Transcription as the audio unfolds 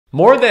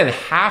More than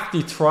half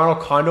the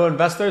Toronto condo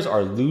investors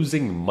are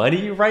losing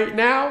money right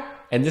now,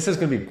 and this is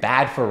going to be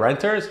bad for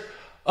renters.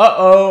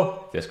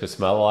 Uh-oh, this could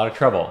smell a lot of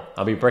trouble.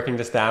 I'll be breaking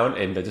this down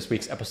in this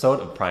week's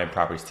episode of Prime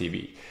Properties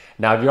TV.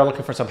 Now, if you're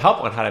looking for some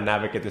help on how to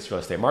navigate this real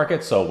estate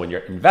market, so when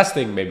you're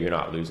investing, maybe you're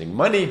not losing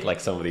money like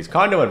some of these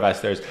condo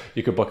investors,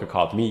 you could book a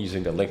call with me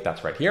using the link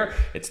that's right here.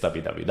 It's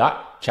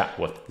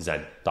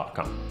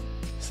www.chatwithzen.com.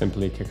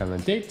 Simply click on the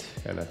date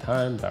and a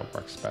time that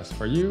works best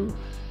for you.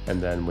 And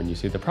then when you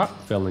see the prompt,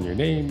 fill in your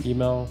name,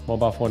 email,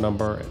 mobile phone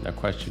number, and a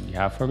question you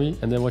have for me,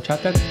 and then we'll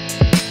chat then.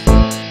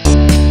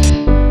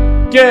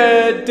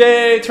 Good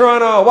day,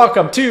 Toronto.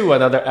 Welcome to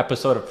another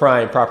episode of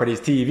Prime Properties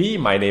TV.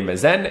 My name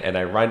is Zhen, and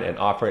I run and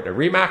operate a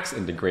RE/MAX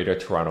in the Greater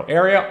Toronto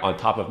Area, on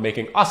top of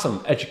making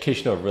awesome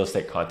educational real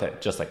estate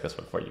content just like this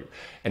one for you.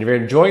 And if you're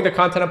enjoying the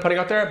content I'm putting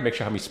out there, make sure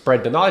to help me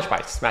spread the knowledge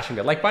by smashing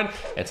the like button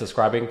and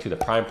subscribing to the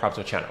Prime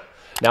Properties channel.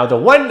 Now, the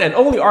one and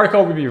only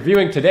article we'll be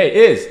reviewing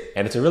today is,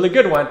 and it's a really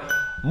good one,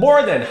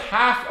 more than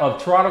half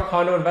of Toronto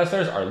condo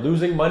investors are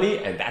losing money,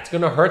 and that's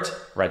going to hurt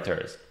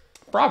renters.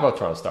 Bravo,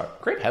 Toronto Star.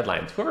 Great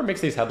headlines. Whoever makes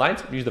these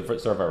headlines usually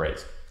deserve a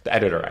raise. The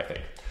editor, I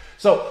think.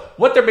 So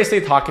what they're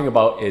basically talking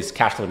about is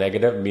cash flow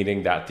negative,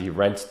 meaning that the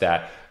rents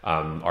that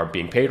are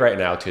being paid right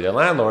now to the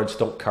landlords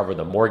don't cover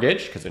the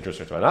mortgage because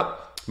interest rates went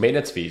up,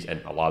 maintenance fees,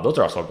 and a lot of those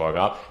are also going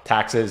up,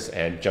 taxes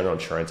and general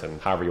insurance,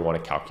 and however you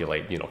want to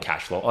calculate,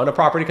 cash flow on a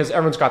property, because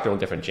everyone's got their own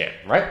different jam,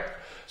 right?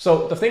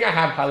 So the thing I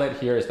have highlighted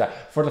here is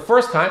that for the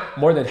first time,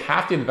 more than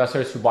half the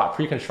investors who bought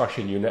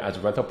pre-construction unit as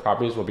rental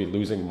properties will be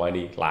losing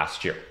money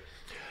last year.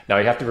 Now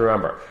you have to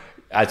remember,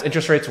 as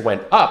interest rates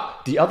went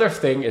up, the other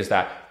thing is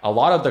that a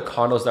lot of the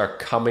condos that are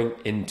coming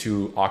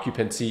into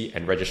occupancy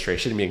and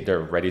registration, meaning they're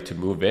ready to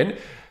move in,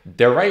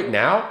 they right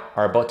now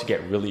are about to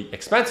get really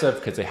expensive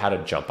because they had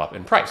a jump up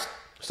in price.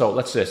 So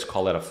let's just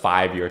call it a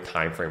 5-year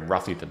time frame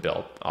roughly to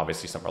build.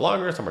 Obviously some are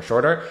longer, some are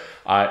shorter.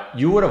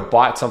 You would have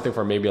bought something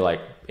for maybe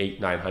like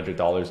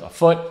 $800-900 a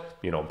foot,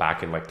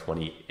 back in like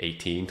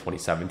 2018,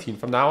 2017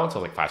 from now on, so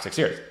like 5-6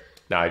 years.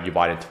 Now, if you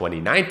bought in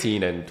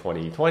 2019 and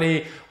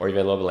 2020, or even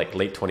a little bit like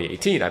late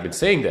 2018, I've been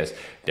saying this,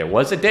 there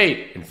was a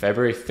date in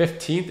February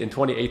 15th in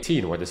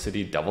 2018 where the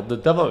city doubled the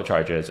development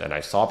charges, and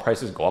I saw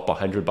prices go up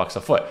 $100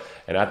 a foot.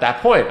 And at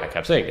that point, I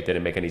kept saying it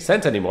didn't make any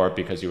sense anymore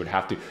because you would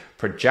have to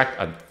project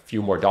a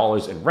few more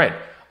dollars in rent.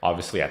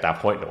 Obviously, at that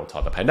point, no one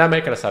saw the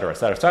pandemic, and et cetera, et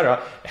cetera, et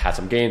cetera. It had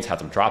some gains, had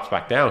some drops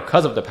back down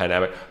because of the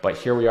pandemic. But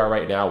here we are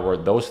right now where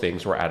those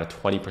things were at a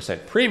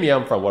 20%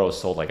 premium from what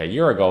was sold like a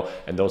year ago.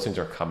 And those things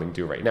are coming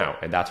due right now.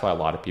 And that's why a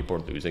lot of people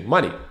are losing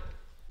money.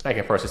 I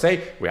can personally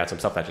say we had some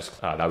stuff that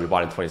that we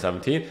bought in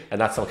 2017,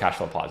 and that's still cash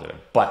flow positive.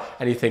 But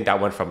anything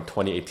that went from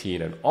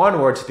 2018 and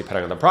onwards,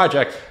 depending on the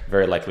project,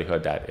 very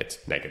likelihood that it's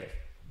negative.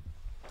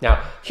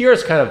 Now,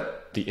 here's kind of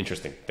the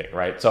interesting thing,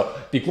 right? So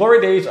the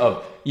glory days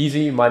of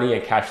easy money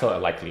and cash flow are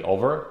likely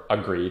over.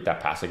 Agreed,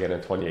 that passed again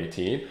in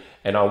 2018.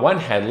 And on one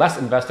hand, less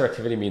investor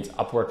activity means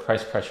upward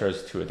price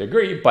pressures to a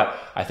degree, but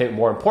I think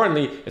more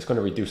importantly, it's going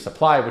to reduce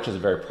supply, which is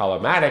very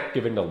problematic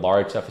given the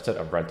large deficit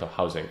of rental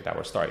housing that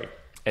we're starting.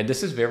 And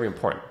this is very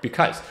important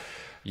because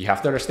you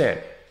have to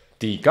understand,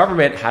 the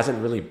government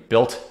hasn't really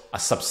built a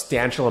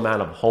substantial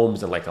amount of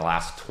homes in like the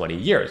last 20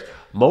 years.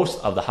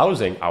 Most of the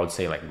housing, I would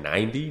say like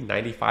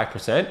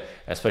 95%,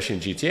 especially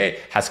in GTA,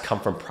 has come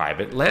from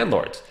private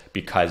landlords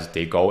because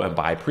they go and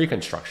buy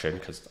pre-construction.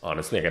 Because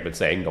honestly, like I've been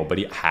saying,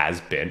 nobody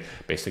has been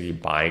basically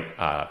buying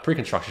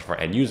pre-construction for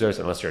end users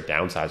unless you're a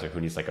downsizer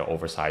who needs like an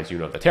oversized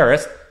unit of the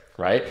terrace,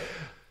 right?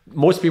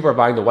 Most people are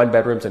buying the 1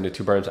 bedrooms and the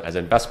 2 bedrooms as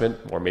investment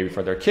or maybe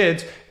for their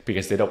kids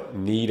because they don't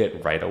need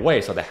it right away.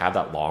 So they have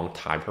that long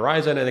time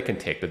horizon and it can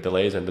take the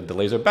delays, and the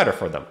delays are better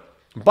for them.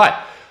 But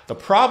the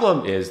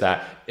problem is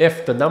that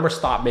if the numbers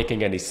stop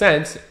making any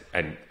sense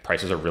and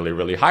prices are really,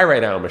 really high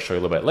right now, I'm going to show you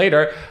a little bit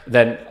later,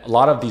 then a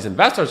lot of these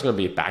investors are going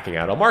to be backing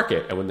out of the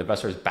market. And when the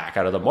investors back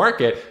out of the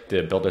market,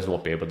 the builders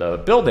won't be able to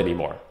build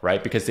anymore,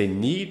 right? Because they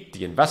need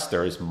the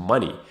investors'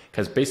 money.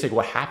 Because basically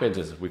what happens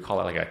is we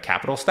call it like a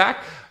capital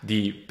stack.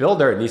 The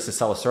builder needs to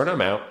sell a certain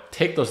amount,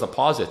 take those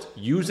deposits,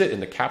 use it in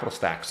the capital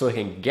stack so they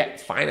can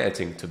get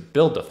financing to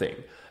build the thing.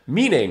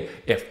 Meaning,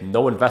 if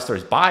no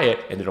investors buy it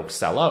and they don't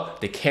sell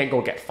out, they can't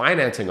go get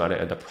financing on it,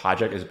 and the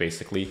project is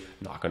basically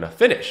not going to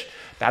finish.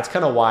 That's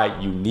kind of why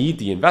you need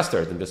the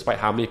investors. And despite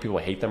how many people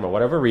hate them or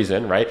whatever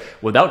reason, right?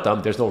 Without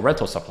them, there's no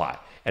rental supply.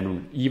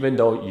 And even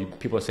though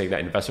people are saying that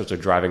investors are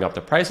driving up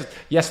the prices,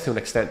 yes, to an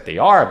extent they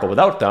are, but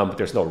without them,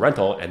 there's no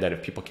rental. And then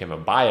if people came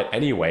and buy it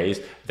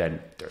anyways,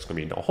 then there's going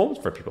to be no homes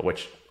for people,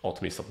 which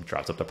ultimately still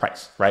drives up the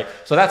price, right?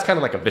 So that's kind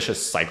of like a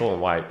vicious cycle,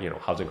 and why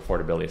housing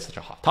affordability is such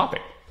a hot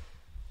topic.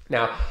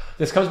 Now,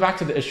 this comes back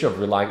to the issue of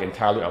relying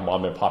entirely on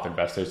mom and pop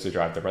investors to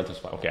drive the rental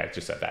supply. Okay, I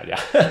just said that,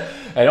 yeah.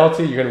 And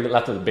ultimately, you're going to be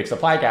left with a big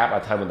supply gap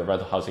at a time when the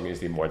rental housing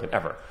is needed more than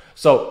ever.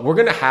 So we're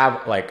going to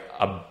have like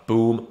a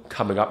boom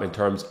coming up in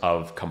terms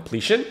of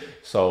completion.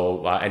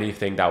 So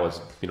anything that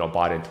was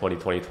bought in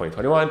 2020,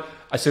 2021,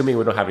 assuming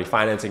we don't have any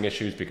financing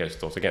issues, because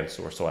those, again,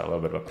 so we're still at a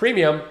little bit of a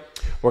premium,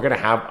 we're going to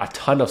have a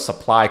ton of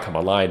supply come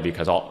online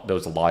because there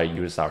was a lot of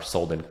units that are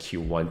sold in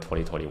Q1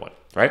 2021,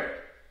 right?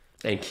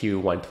 and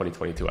Q1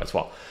 2022 as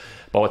well.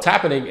 But what's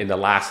happening in the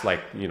last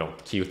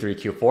Q3,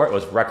 Q4, it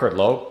was record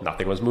low,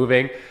 nothing was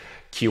moving.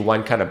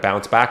 Q1 kind of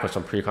bounced back with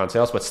some pre-con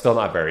sales, but still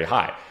not very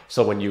high.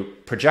 So when you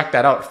project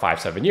that out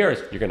 5-7 years,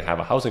 you're going to have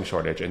a housing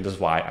shortage. And this is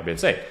why I've been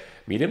saying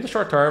medium to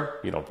short term,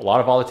 a lot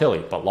of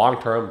volatility, but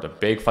long term, the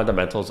big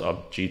fundamentals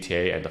of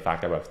GTA and the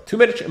fact that we have too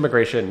much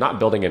immigration, not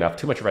building enough,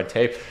 too much red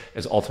tape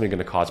is ultimately going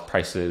to cause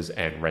prices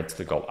and rents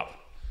to go up.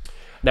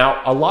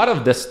 Now, a lot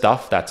of this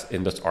stuff that's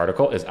in this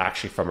article is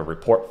actually from a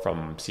report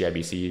from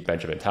CIBC,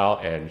 Benjamin Tal,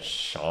 and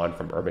Sean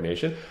from Urban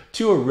Nation,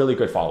 two are really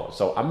good follows.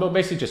 So I'm going to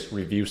basically just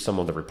review some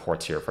of the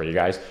reports here for you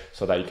guys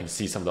so that you can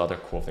see some of the other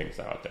cool things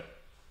that are out there.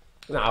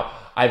 Now,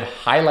 I've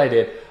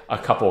highlighted a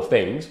couple of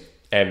things.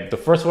 And the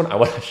first one I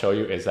want to show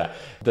you is that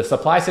the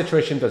supply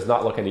situation does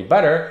not look any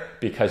better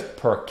because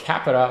per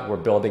capita, we're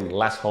building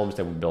less homes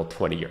than we built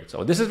 20 years.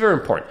 So this is very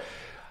important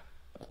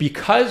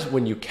because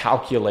when you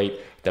calculate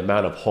the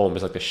amount of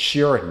homes, like the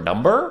sheer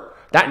number,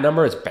 that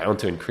number is bound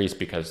to increase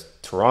because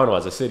Toronto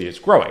as a city is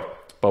growing.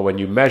 But when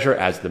you measure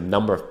as the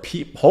number of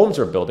homes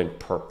we're building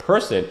per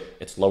person,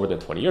 it's lower than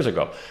 20 years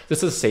ago.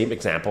 This is the same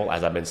example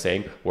as I've been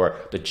saying, where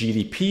the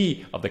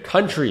GDP of the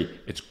country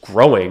is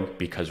growing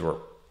because we're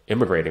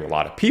immigrating a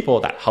lot of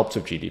people. That helps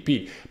with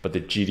GDP. But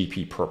the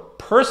GDP per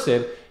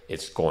person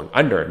is going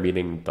under,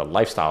 meaning the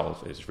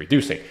lifestyle is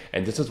reducing.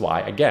 And this is why,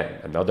 again,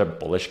 another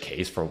bullish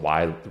case for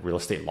why real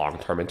estate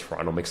long-term in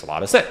Toronto makes a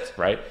lot of sense,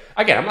 right?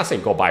 Again, I'm not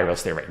saying go buy real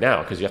estate right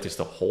now because you have to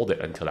still hold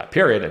it until that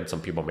period. And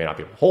some people may not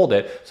be able to hold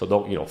it. So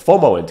don't,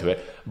 FOMO into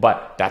it.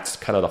 But that's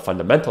kind of the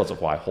fundamentals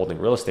of why holding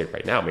real estate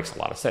right now makes a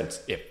lot of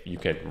sense if you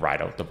can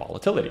ride out the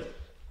volatility.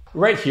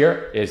 Right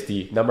here is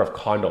the number of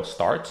condo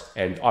starts,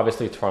 and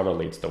obviously Toronto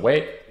leads the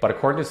way, but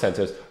according to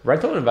census,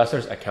 rental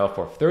investors account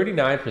for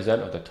 39%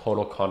 of the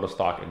total condo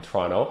stock in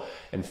Toronto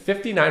and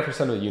 59%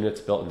 of the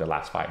units built in the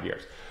last 5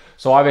 years.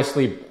 So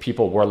obviously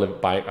people were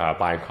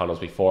buying condos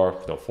before,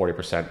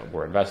 40%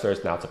 were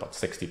investors, now it's about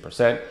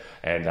 60%,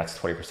 and that's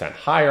 20%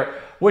 higher,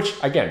 which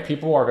again,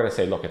 people are gonna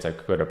say, look, it's a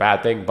good or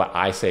bad thing, but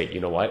I say, you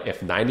know what,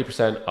 if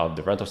 90% of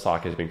the rental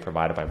stock is being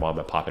provided by mom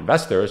and pop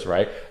investors,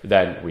 right,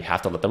 then we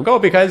have to let them go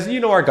because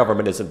our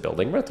government isn't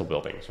building rental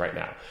buildings right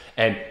now.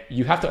 And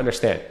you have to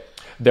understand,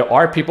 there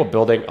are people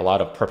building a lot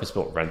of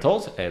purpose-built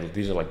rentals, and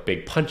these are like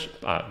big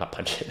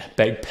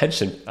big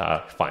pension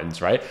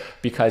funds, right?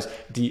 Because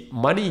the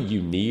money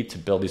you need to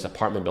build these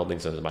apartment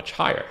buildings is much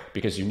higher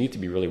because you need to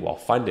be really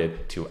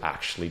well-funded to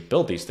actually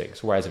build these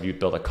things. Whereas if you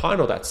build a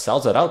condo that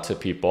sells it out to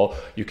people,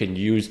 you can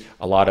use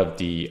a lot of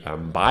the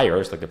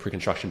buyers, like the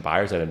pre-construction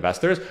buyers and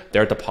investors,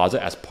 their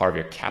deposit as part of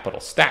your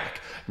capital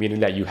stack, meaning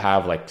that you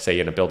have, like, say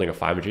in a building of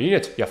 500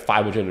 units, you have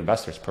 500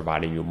 investors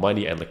providing you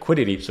money and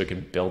liquidity so you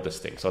can build this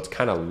thing. So it's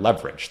kind of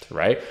leveraged,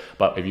 right?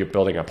 But if you're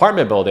building an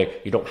apartment building,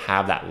 you don't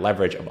have that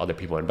leverage of other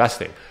people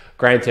investing.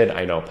 Granted,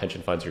 I know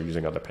pension funds are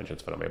using other pension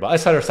funds, but et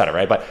cetera,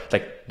 right? But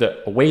like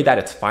the way that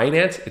it's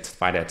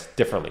financed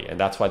differently. And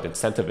that's why the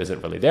incentive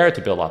isn't really there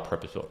to build a lot of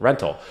purpose-built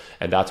rental.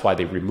 And that's why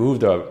they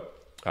removed the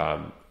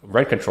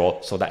rent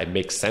control so that it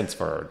makes sense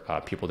for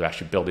people to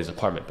actually build these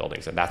apartment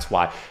buildings. And that's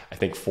why I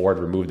think Ford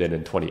removed it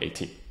in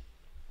 2018.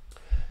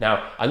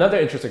 Now, another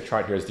interesting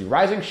chart here is the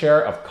rising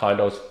share of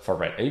condos for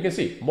rent. And you can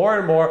see more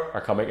and more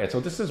are coming. And so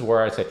this is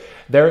where I say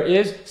there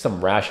is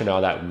some rationale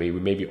that we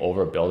may be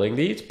overbuilding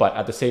these, but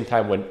at the same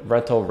time, when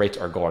rental rates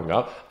are going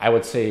up, I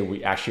would say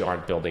we actually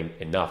aren't building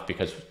enough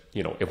because,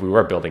 if we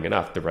were building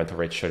enough, the rental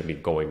rates shouldn't be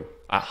going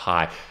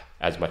high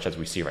as much as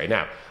we see right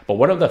now. But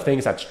one of the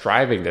things that's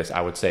driving this,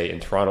 I would say, in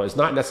Toronto is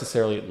not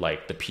necessarily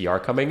like the PR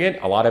coming in.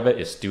 A lot of it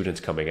is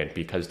students coming in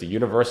because the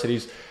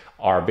universities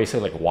are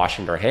basically like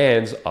washing their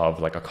hands of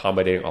like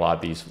accommodating a lot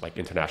of these like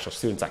international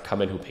students that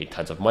come in who pay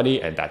tons of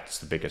money, and that's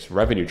the biggest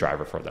revenue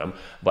driver for them,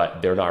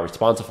 but they're not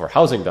responsible for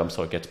housing them,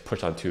 so it gets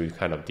pushed onto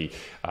kind of the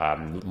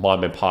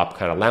mom and pop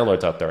kind of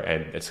landlords out there,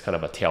 and it's kind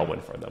of a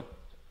tailwind for them.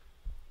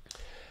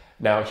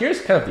 Now, here's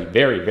kind of the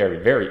very, very,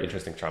 very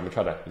interesting chart. I'm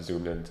gonna try to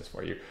zoom in just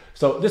for you.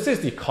 So this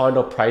is the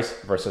condo price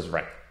versus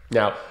rent.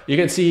 Now, you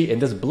can see in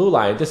this blue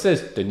line, this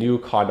is the new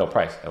condo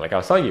price. And like I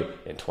was telling you,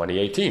 in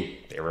 2018,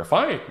 they were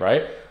fine,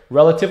 right?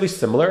 Relatively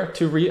similar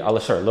to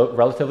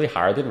relatively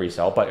higher than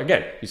resale. But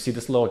again, you see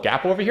this little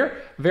gap over here,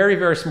 very,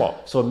 very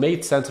small. So it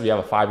made sense if you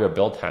have a 5-year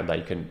build time that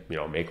you can,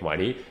 make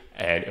money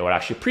and it would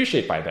actually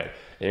appreciate by then.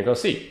 And you're gonna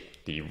see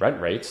the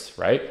rent rates,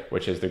 right,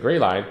 which is the gray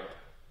line,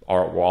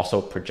 were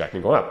also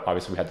projecting going up.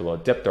 Obviously, we had the little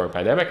dip during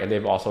pandemic, and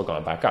they've also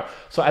gone back up.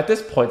 So at this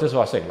point, this is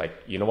what I was saying, like,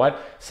 you know what?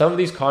 Some of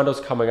these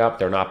condos coming up,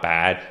 they're not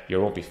bad. You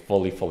won't be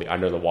fully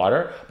under the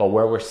water. But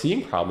where we're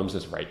seeing problems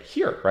is right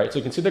here, right? So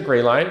you can see the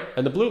gray line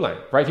and the blue line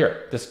right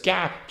here. This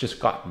gap just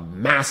got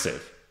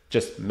massive,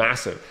 just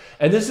massive.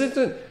 And this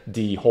isn't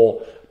the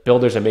whole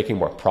builders are making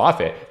more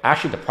profit.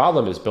 Actually, the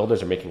problem is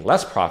builders are making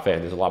less profit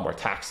and there's a lot more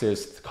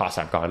taxes, costs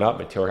have gone up,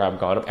 material have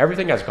gone up,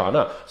 everything has gone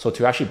up. So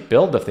to actually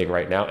build the thing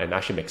right now and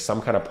actually make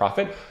some kind of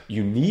profit,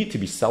 you need to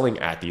be selling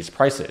at these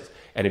prices.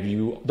 And if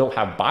you don't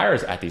have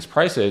buyers at these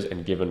prices,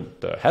 and given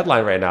the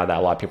headline right now that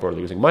a lot of people are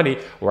losing money,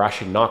 we're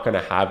actually not going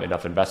to have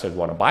enough investors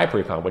want to buy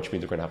pre-con, which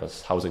means we're going to have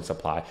a housing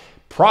supply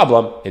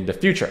problem in the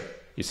future.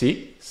 You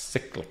see,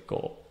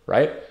 cyclical,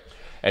 right?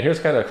 And here's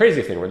kind of the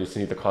crazy thing, where you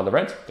see the condo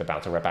rents, they're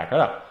bouncing right back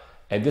up.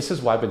 And this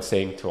is what I've been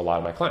saying to a lot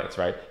of my clients,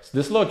 right? So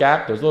this little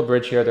gap, there's a little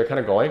bridge here, they're kind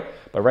of going,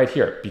 but right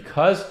here,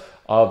 because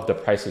of the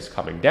prices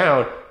coming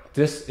down,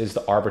 this is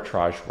the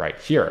arbitrage right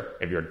here.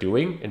 If you're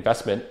doing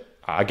investment,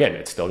 again,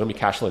 it's still gonna be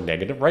cash flow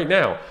negative right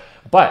now,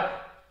 but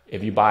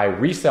if you buy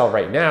resale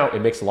right now,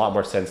 it makes a lot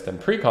more sense than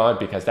pre-con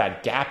because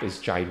that gap is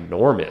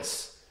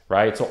ginormous,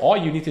 right? So all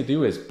you need to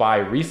do is buy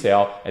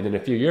resale, and in a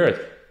few years,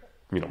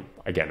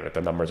 again, if the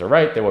numbers are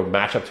right, they will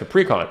match up to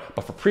pre-con.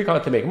 But for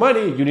pre-con to make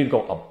money, you need to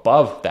go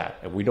above that.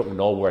 And we don't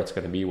know where it's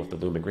going to be with the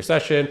looming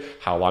recession,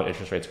 how long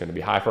interest rates are going to be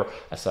high for,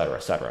 et cetera,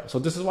 et cetera. So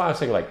this is why I'm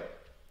saying, like,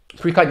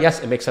 pre-con,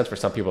 yes, it makes sense for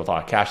some people with a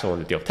lot of cash flow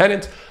and to deal with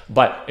tenants.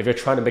 But if you're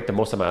trying to make the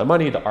most amount of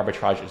money, the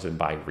arbitrage is in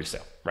buying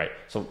resale, right?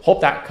 So hope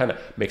that kind of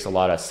makes a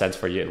lot of sense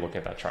for you in looking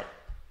at that chart.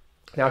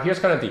 Now, here's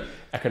kind of the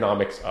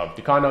economics of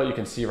the condo. You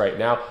can see right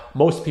now,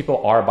 most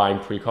people are buying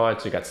pre-con.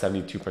 So you got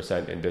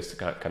 72% in this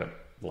kind of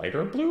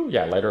lighter blue.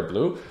 Yeah, lighter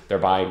blue. They're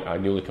buying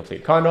newly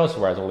complete condos,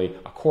 whereas only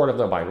a quarter of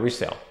them are buying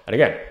resale. And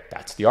again,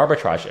 that's the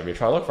arbitrage if you're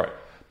trying to look for it.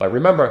 But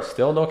remember,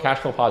 still no cash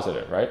flow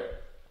positive, right?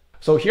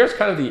 So here's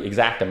kind of the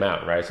exact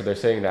amount, right? So they're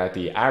saying that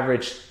the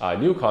average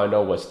new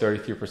condo was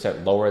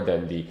 33% lower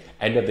than the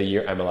end of the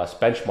year MLS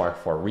benchmark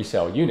for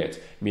resale units,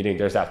 meaning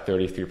there's that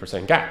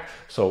 33% gap.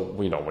 So,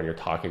 when you're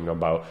talking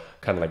about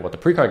kind of like what the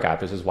pre-con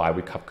gap is why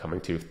we kept coming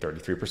to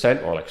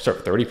 33% or like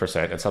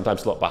 30%, and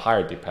sometimes a little bit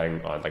higher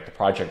depending on like the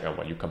project and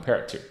what you compare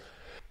it to.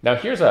 Now,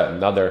 here's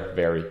another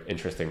very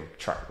interesting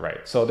chart,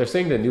 right? So they're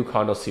saying the new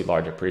condos see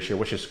large appreciation,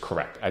 which is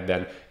correct. And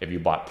then if you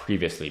bought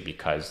previously,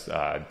 because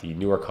the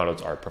newer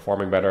condos are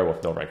performing better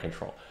with no rent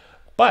control.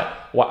 But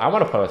what I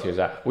want to point out here is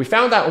that we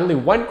found that only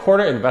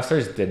 1/4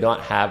 investors did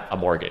not have a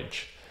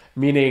mortgage,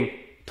 meaning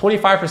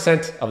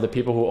 25% of the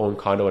people who own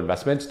condo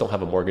investments don't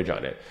have a mortgage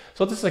on it.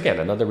 So this is, again,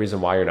 another reason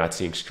why you're not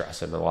seeing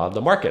stress in a lot of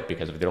the market,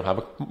 because if they don't have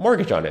a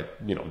mortgage on it,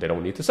 they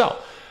don't need to sell.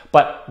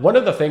 But one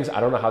of the things, I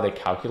don't know how they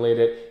calculate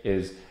it,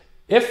 is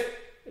if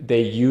they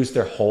use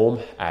their home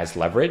as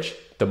leverage,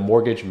 the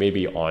mortgage may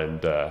be on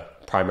the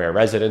primary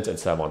residence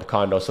instead of on the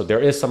condo. So there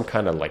is some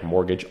kind of like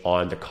mortgage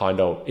on the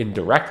condo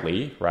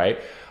indirectly, right?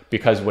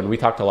 Because when we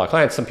talk to a lot of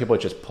clients, some people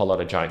just pull out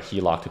a giant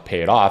HELOC to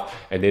pay it off,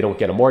 and they don't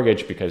get a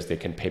mortgage because they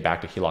can pay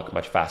back the HELOC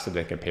much faster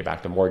than they can pay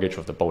back the mortgage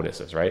with the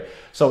bonuses, right?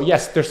 So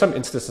yes, there's some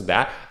instances of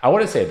that. I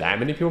wouldn't say that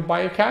many people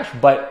buy in cash,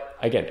 but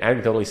again,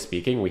 anecdotally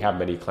speaking, we have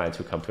many clients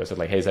who come to us and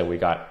like, hey, Zhen, we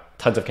got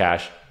tons of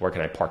cash. Where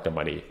can I park the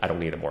money? I don't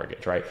need a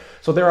mortgage, right?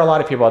 So there are a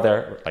lot of people out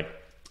there, like,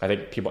 I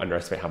think people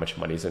underestimate how much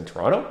money is in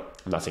Toronto.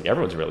 I'm not saying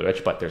everyone's really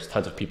rich, but there's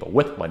tons of people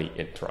with money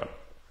in Toronto.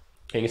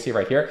 And you can see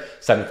right here,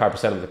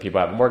 75% of the people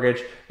have a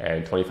mortgage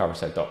and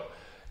 25% don't.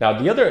 Now,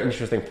 the other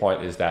interesting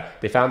point is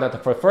that they found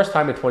that for the first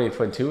time in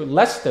 2022,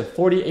 less than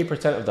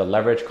 48% of the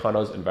leveraged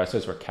condos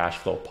investors were cash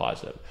flow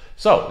positive.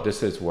 So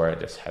this is where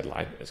this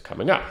headline is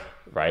coming up,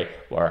 right?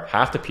 Where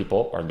half the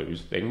people are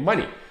losing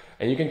money.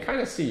 And you can kind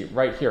of see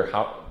right here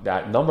how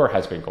that number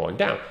has been going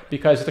down,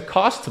 because the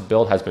cost to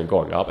build has been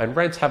going up and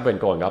rents have been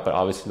going up, but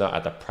obviously not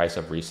at the price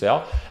of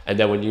resale. And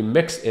then when you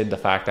mix in the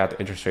fact that the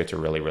interest rates are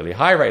really, really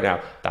high right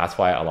now, that's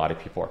why a lot of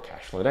people are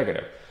cash flow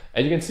negative.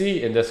 And you can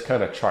see in this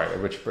kind of chart,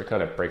 which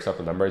kind of breaks up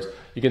the numbers,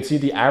 you can see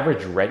the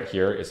average rent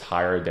here is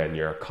higher than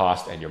your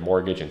cost and your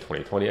mortgage in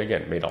 2020.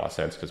 Again, it made a lot of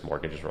sense because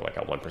mortgages were like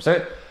at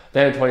 1%.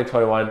 Then in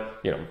 2021,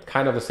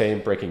 kind of the same,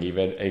 breaking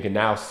even. And you can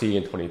now see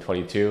in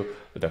 2022,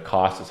 the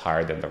cost is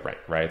higher than the rent,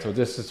 right? So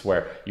this is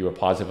where you were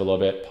positive a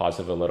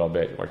little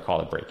bit, you would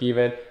call it break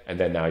even, and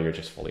then now you're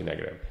just fully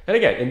negative. And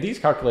again, in these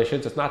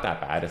calculations, it's not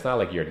that bad. It's not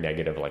like you're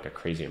negative like a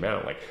crazy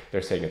amount. Like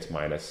they're saying it's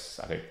minus,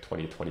 I think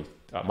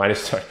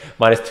minus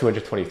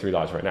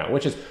 $223 right now,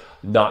 which is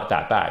not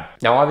that bad.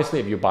 Now, obviously,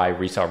 if you buy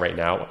resale right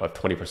now of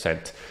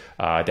 20%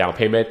 down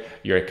payment,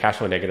 your cash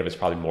flow negative is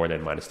probably more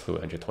than minus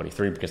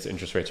 223 because the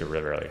interest rates are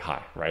really, really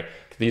high, right?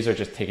 These are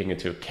just taking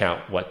into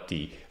account what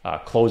the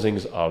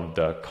closings of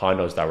the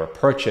condos that were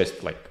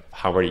purchased like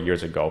how many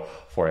years ago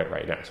for it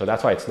right now. So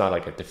that's why it's not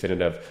like a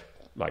definitive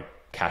like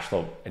cash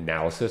flow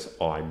analysis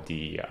on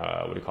the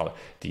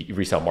the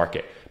resale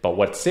market. But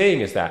what's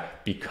saying is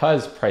that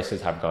because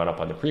prices have gone up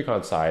on the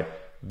pre-con side,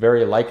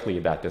 very likely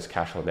that this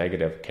cash flow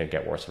negative can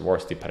get worse and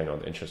worse depending on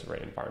the interest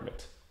rate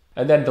environment.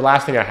 And then the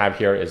last thing I have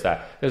here is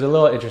that there's a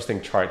little interesting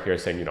chart here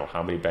saying,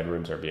 how many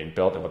bedrooms are being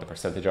built and what the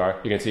percentage are.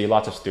 You can see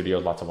lots of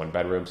studios, lots of one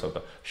bedrooms. So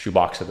the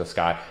shoebox in the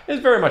sky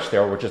is very much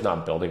there. We're just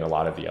not building a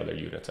lot of the other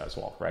units as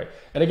well, right?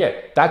 And again,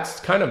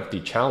 that's kind of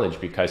the challenge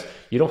because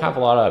you don't have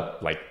a lot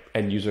of like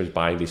end users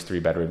buying these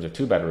 3 bedrooms or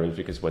 2 bedrooms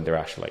because when they're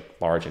actually like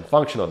large and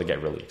functional, they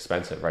get really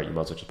expensive, right? You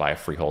might as well just buy a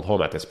freehold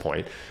home at this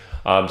point.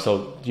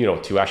 So,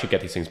 to actually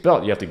get these things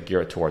built, you have to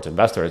gear it towards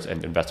investors,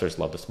 and investors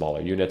love the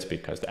smaller units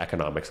because the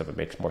economics of it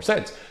makes more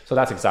sense. So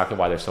that's exactly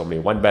why there's so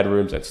many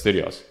 1-bedrooms and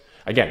studios.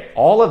 Again,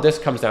 all of this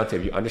comes down to,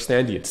 if you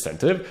understand the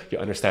incentive, you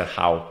understand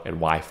how and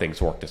why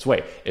things work this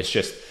way. It's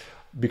just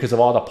because of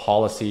all the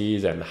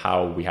policies and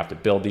how we have to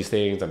build these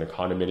things and the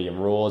condominium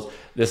rules.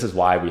 This is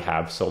why we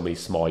have so many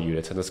small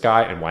units in the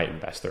sky, and why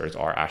investors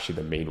are actually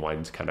the main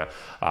ones kind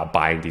of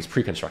buying these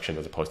pre-construction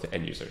as opposed to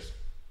end users.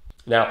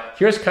 Now,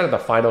 here's kind of the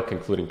final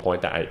concluding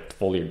point that I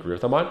fully agree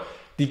with them on.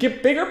 The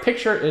bigger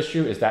picture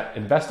issue is that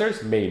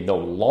investors may no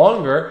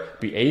longer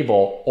be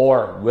able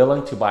or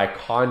willing to buy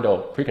condo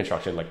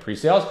pre-construction, like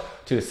pre-sales,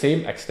 to the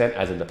same extent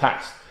as in the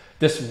past.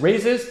 This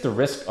raises the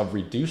risk of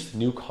reduced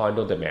new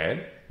condo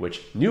demand,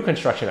 which new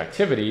construction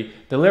activity,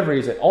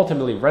 deliveries, and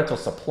ultimately rental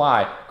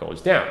supply goes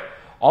down.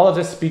 All of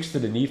this speaks to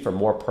the need for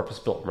more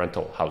purpose-built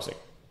rental housing,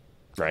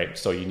 right?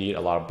 So you need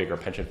a lot of bigger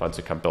pension funds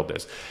to come build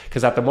this.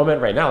 Because at the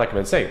moment right now, like I've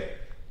been saying,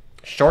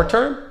 short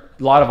term,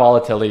 a lot of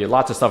volatility,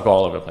 lots of stuff going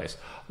all over the place.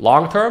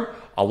 Long term,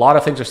 a lot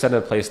of things are set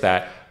in place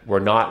that we're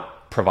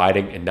not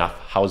providing enough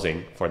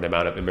housing for the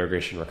amount of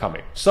immigration we're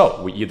coming.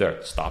 So we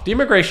either stop the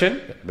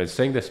immigration, I've been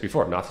saying this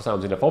before, not to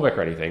sound xenophobic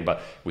or anything,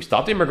 but we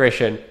stop the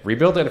immigration,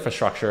 rebuild the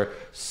infrastructure,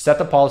 set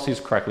the policies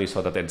correctly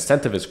so that the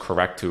incentive is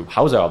correct to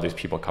house all these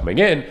people coming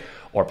in,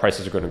 or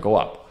prices are going to go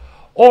up.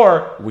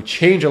 Or we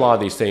change a lot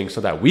of these things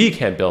so that we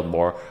can build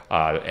more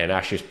and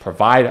actually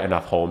provide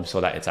enough homes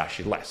so that it's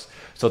actually less.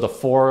 So the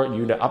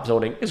 4-unit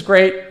upzoning is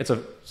great. It's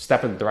a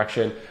step in the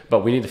direction,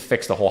 but we need to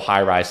fix the whole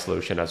high-rise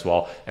solution as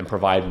well and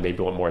provide maybe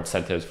more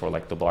incentives for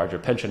like the larger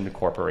pension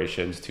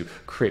corporations to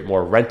create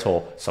more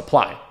rental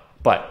supply.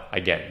 But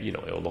again,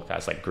 it'll look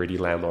as like greedy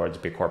landlords,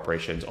 big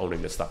corporations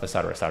owning this stuff, et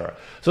cetera, et cetera.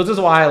 So this is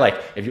why,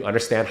 like, if you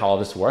understand how all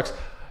this works,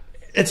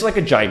 it's like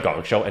a giant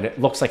gong show, and it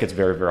looks like it's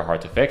very, very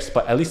hard to fix,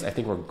 but at least I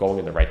think we're going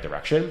in the right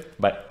direction.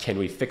 But can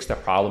we fix the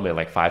problem in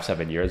like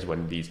 5-7 years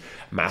when these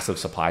massive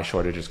supply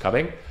shortages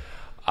coming?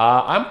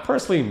 I'm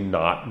personally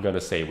not going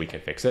to say we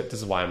can fix it. This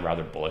is why I'm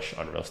rather bullish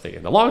on real estate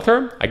in the long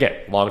term.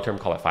 Again, long term,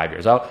 call it 5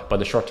 years out, but in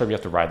the short term, you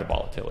have to ride the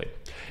volatility.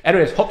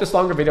 Anyways, hope this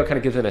longer video kind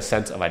of gives you a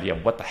sense of idea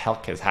of what the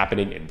heck is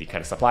happening in the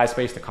kind of supply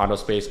space, the condo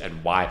space,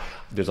 and why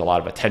there's a lot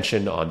of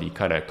attention on the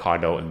kind of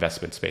condo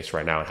investment space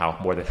right now, and how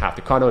more than half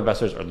the condo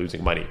investors are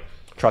losing money.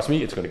 Trust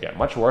me, it's going to get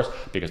much worse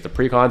because the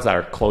pre-cons that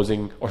are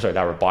closing,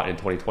 that were bought in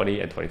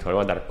 2020 and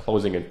 2021 that are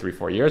closing in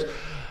 3-4 years,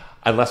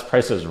 unless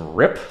prices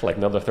rip like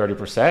another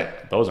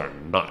 30%, those are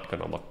not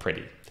going to look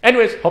pretty.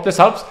 Anyways, hope this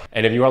helps.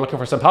 And if you are looking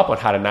for some help on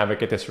how to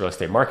navigate this real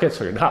estate market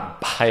so you're not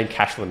buying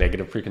cash flow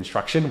negative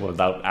pre-construction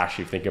without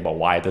actually thinking about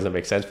why it doesn't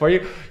make sense for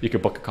you, you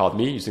can book a call with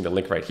me using the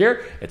link right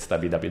here. It's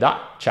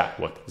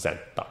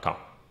www.chatwithzen.com.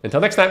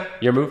 Until next time,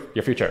 your move,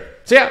 your future.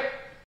 See ya!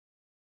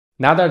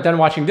 Now that I'm done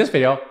watching this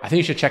video, I think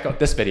you should check out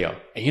this video.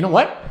 And you know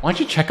what? Why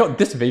don't you check out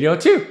this video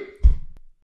too?